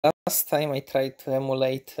last time I tried to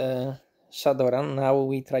emulate Shadowrun. Now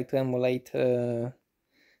we try to emulate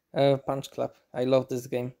Punch Club. I love this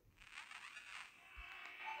game.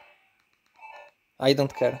 I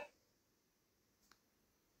don't care.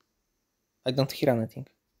 I don't hear anything.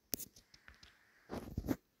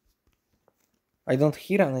 I don't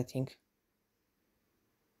hear anything.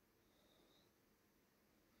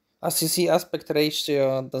 As you see, aspect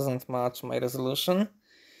ratio doesn't match my resolution.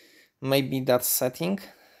 Maybe that's setting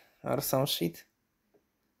or some shit.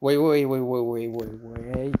 Wait a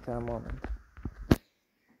moment.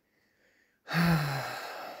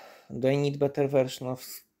 Do I need better version of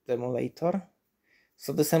the emulator?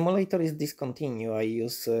 So this emulator is discontinued. I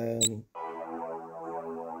use no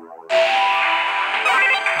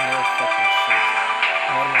fucking shit.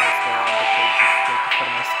 Normal is the code for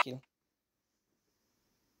my skill.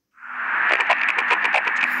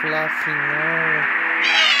 Fluffy, no.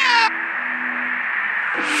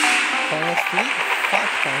 Honestly, fuck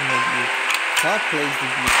Tiny. Fuck Lazy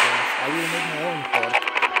Beacons. I will make my own port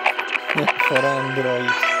for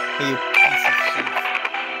Android. You piece of shit.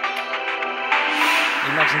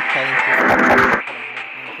 Imagine trying to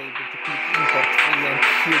being able to click import free and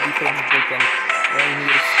few different buttons in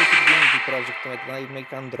your stupid Unity project to make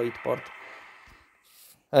Android port.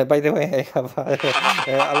 By the way, I have a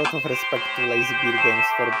lot of respect to Lazy Beer Games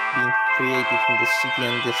for being creative in this shitty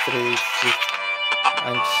industry.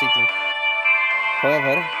 I'm shitting.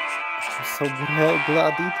 However, I'm so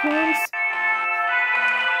glad it runs.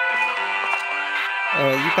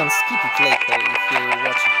 You can skip it later if you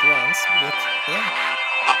watch it once, but yeah.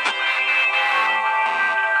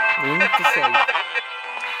 We need to save.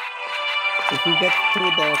 If we get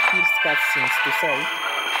through the first cutscenes to save,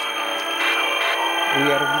 we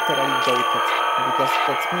are literally goated, because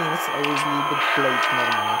that means I will be able to play it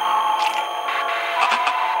normally.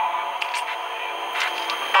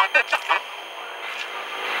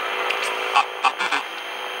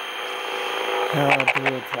 Oh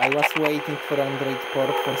dude, I was waiting for Android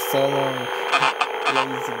port for so long.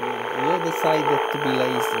 Lazy being. You decided to be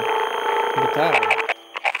lazy. But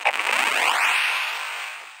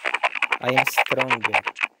I am stronger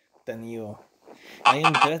than you. I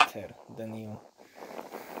am better than you.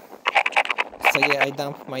 So yeah, I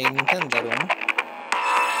dumped my Nintendo room,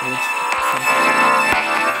 which something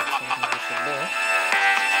we should do.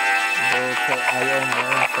 But I own my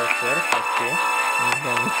own software, fuck you.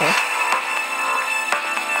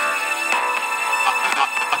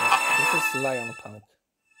 This is Lion Punk.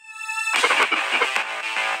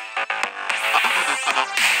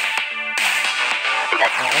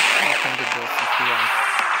 I can do this if you want.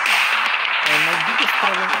 And my biggest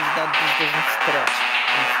problem is that this doesn't stretch.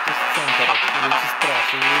 It's just centered, which is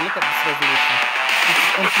trash. If you look at this resolution,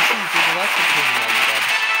 on PC it is also criminally bad.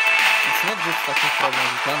 It's not just fucking problem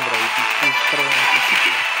with Android, it's problem with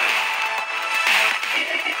PC.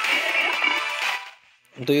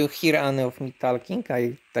 Do you hear any of me talking?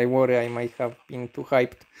 I worry I might have been too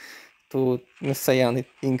hyped to say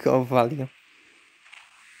anything of value.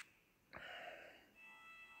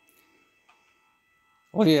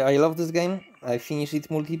 Oh yeah, I love this game. I finished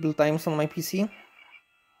it multiple times on my PC.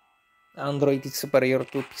 Android is superior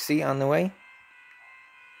to PC anyway.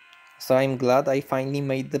 So I'm glad I finally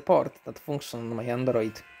made the port that functions on my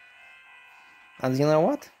Android. And you know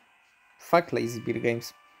what? Fuck Lazy Beer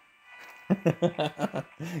Games.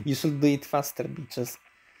 You should do it faster, bitches.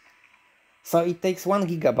 So it takes 1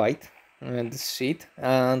 gigabyte, this shit,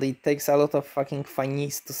 and it takes a lot of fucking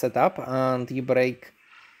finesse to set up, and you break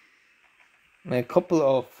a couple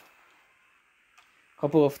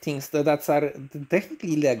of things that are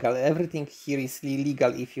technically illegal. Everything here is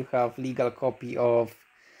illegal if you have legal copy of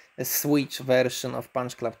a Switch version of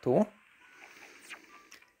Punch Club 2.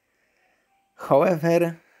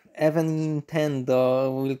 However, even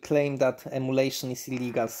Nintendo will claim that emulation is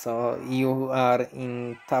illegal, so you are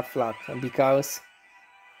in tough luck, because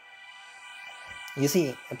you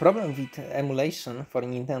see, a problem with emulation for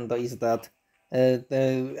Nintendo is that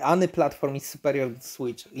any platform is superior to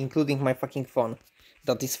Switch, including my fucking phone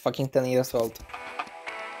that is fucking 10 years old.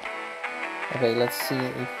 Okay, let's see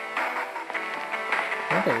if...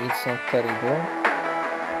 Okay, it's not terrible.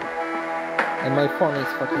 And my phone is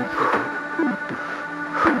fucking shitty.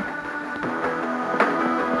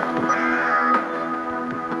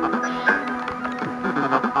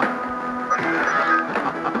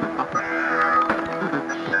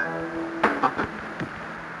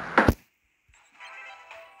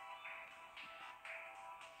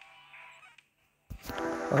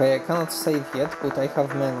 Okay, I cannot save yet, but I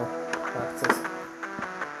have menu access,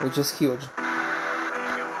 which is huge.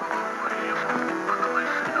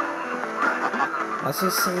 As you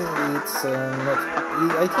see, it's not.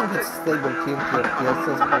 I think it's stable 30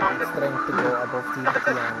 FPS, but it's trying to go above 30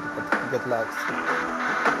 and get lags,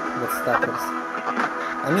 get stutters.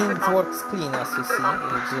 I mean, it works clean as you see,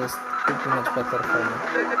 it's just pretty much better for me.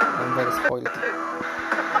 I'm very spoiled.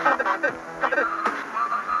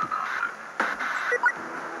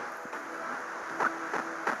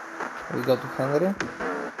 We go to Henry.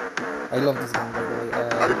 I love this game, by the way.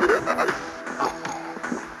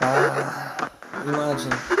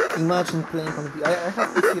 Imagine playing on the... I have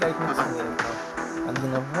PC right next to me right now. And you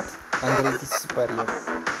know what? Android is superior.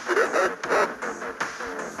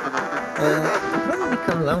 Probably we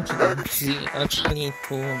can launch it on PC actually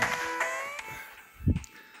to...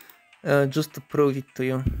 just to prove it to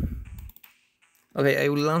you. Okay, I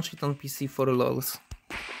will launch it on PC for lols.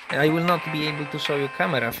 I will not be able to show you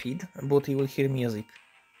camera feed, but you will hear music.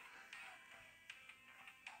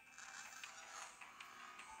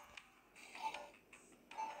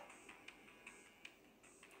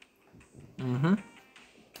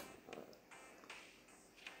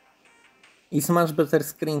 It's much better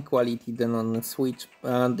screen quality than on the Switch,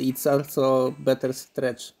 and it's also better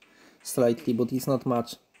stretch slightly, but it's not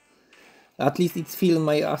much. At least it's still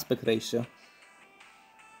my aspect ratio.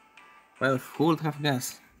 Well, who would have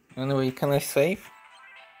guessed? Anyway, can I save?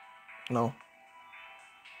 No.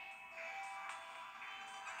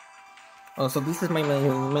 Oh, so this is my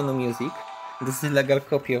menu music. This is a legal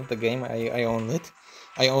copy of the game. I own it.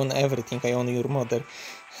 I own everything. I own your mother.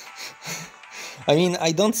 I mean,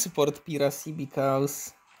 I don't support piracy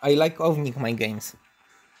because I like owning my games.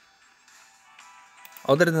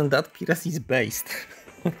 Other than that, piracy is based.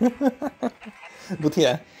 But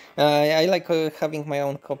yeah, I like having my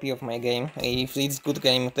own copy of my game. If it's good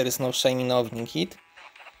game, there is no shame in owning it.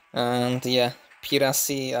 And yeah,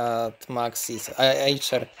 piracy at max is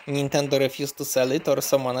either Nintendo refused to sell it or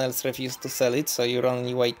someone else refused to sell it, so your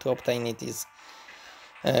only way to obtain it is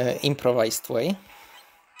improvised way.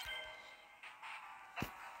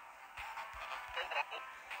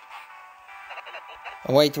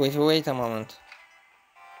 Wait a moment.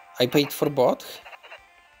 I paid for both?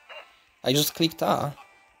 I just clicked A.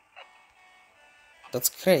 That's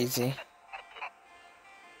crazy.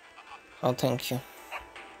 Oh, thank you.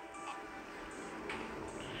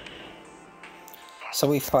 So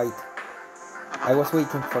we fight. I was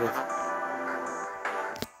waiting for it.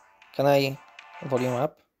 Can I volume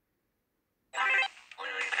up?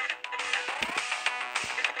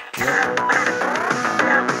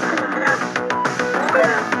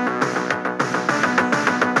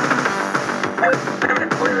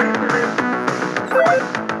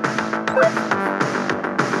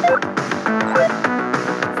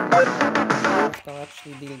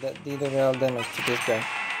 Did the real damage to this guy,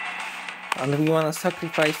 and we wanna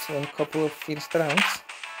sacrifice a couple of first rounds,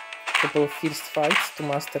 couple of first fights to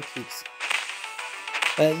master kicks.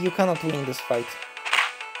 You cannot win this fight.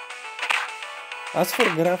 As for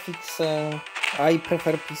graphics, I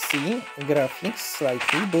prefer PC graphics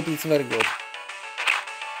slightly, but it's very good.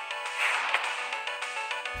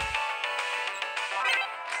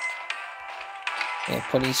 Yeah,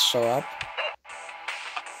 police show up.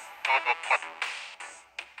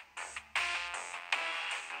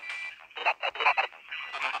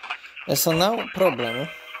 So now problem,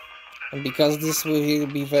 because this will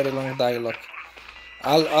be very long dialogue.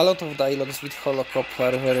 A lot of dialogues with Holocop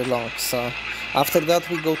are very long, so after that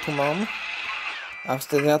we go to Mom.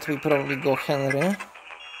 After that we probably go Henry.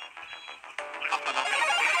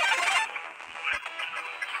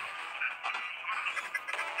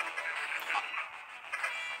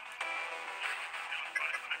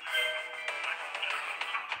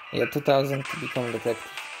 Yeah, 2000 to become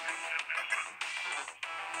detective.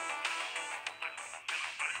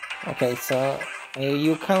 Okay, so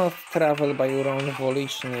you cannot travel by your own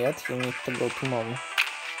volition yet, you need to go to Mom.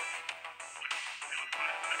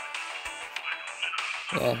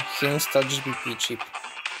 Yeah, he installed GBP chip.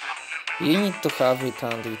 You need to have it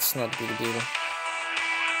and it's not big deal.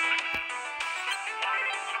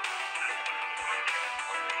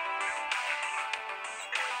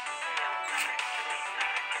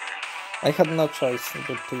 I had no choice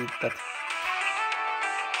but to eat that.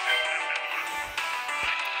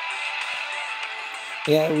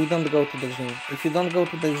 Yeah, we don't go to the gym. If you don't go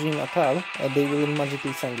to the gym at all, they will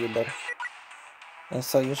magically send you there.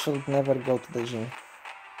 So you should never go to the gym.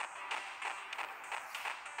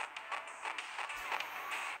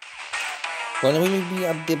 When we will be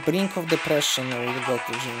at the brink of depression, we will go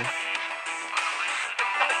to gym.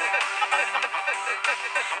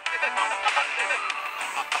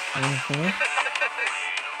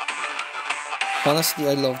 Honestly,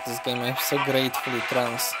 I love this game. I'm so gratefully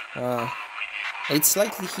trans. It's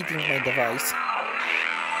slightly hitting my device.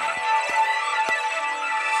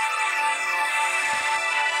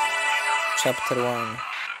 Chapter 1.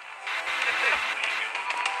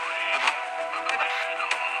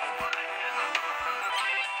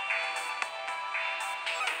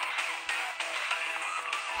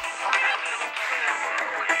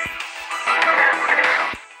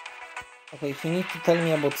 Okay, you need to tell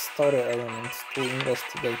me about story elements to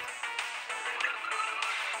investigate.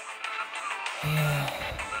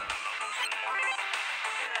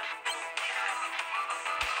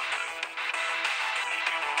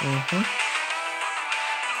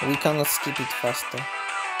 We cannot skip it faster.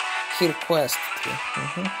 Here, quest 3.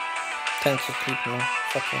 Thank you, Creepman.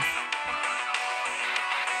 Fuck off.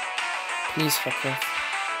 Please fuck off.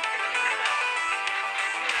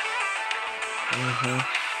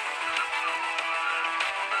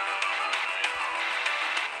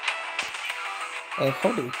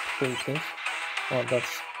 How do we create it? Oh,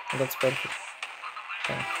 that's perfect.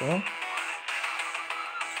 Thank you.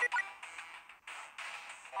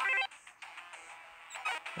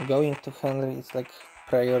 Going to Henry is like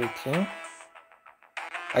priority.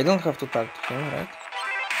 I don't have to talk to him, right?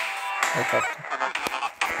 I have to.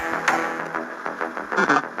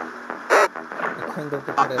 I kind of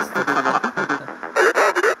got arrested.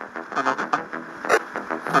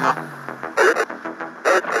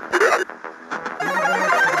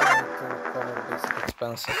 To cover basic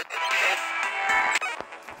expenses.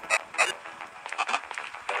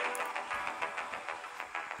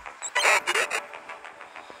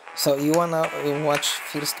 So you wanna watch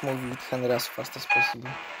first movie with Henry as fast as possible.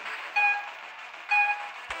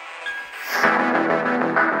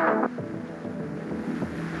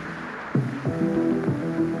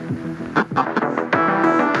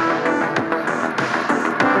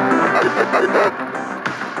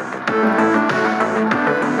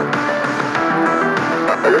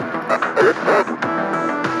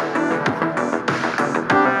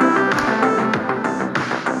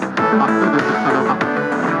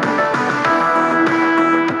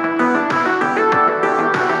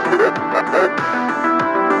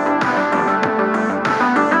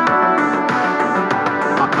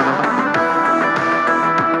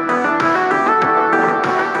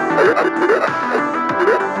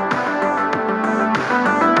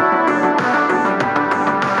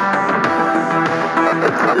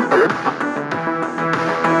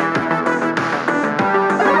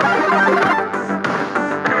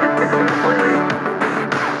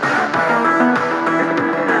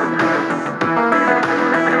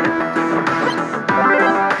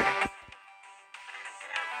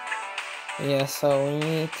 Yeah, so we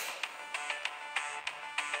need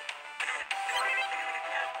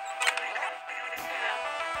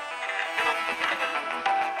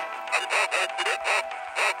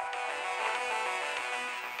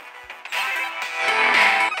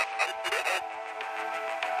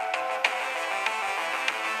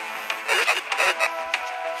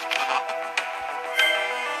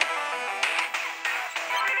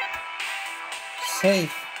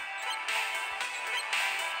save.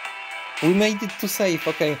 We made it to save.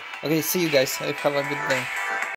 Okay, see you guys. Have a good day.